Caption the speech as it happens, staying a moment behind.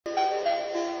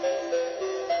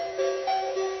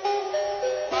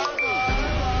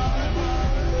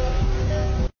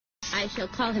shall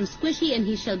call him Squishy, and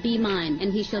he shall be mine,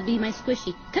 and he shall be my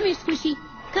Squishy. Come here, Squishy.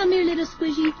 Come here, little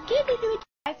Squishy.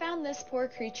 I found this poor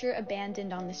creature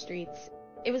abandoned on the streets.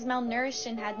 It was malnourished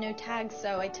and had no tags,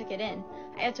 so I took it in.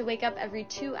 I had to wake up every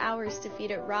 2 hours to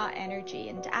feed it raw energy,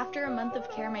 and after a month of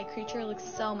care, my creature looks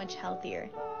so much healthier.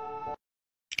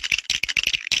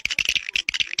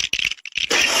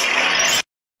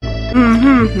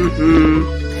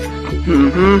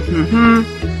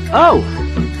 Oh!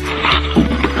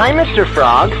 Hi, Mr.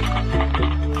 Frog.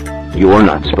 You're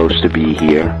not supposed to be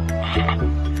here.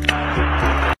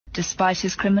 Despite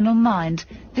his criminal mind,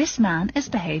 this man is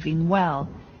behaving well.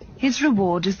 His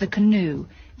reward is the canoe.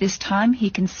 This time he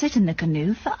can sit in the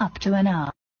canoe for up to an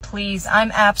hour. Please,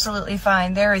 I'm absolutely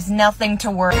fine. There is nothing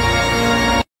to worry.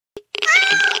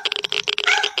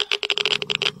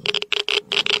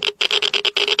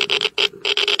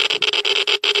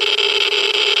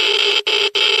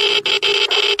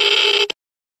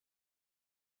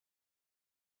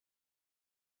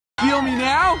 Feel me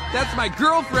now? That's my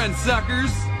girlfriend,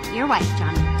 suckers! Your wife,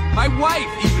 Johnny. My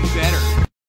wife, even better!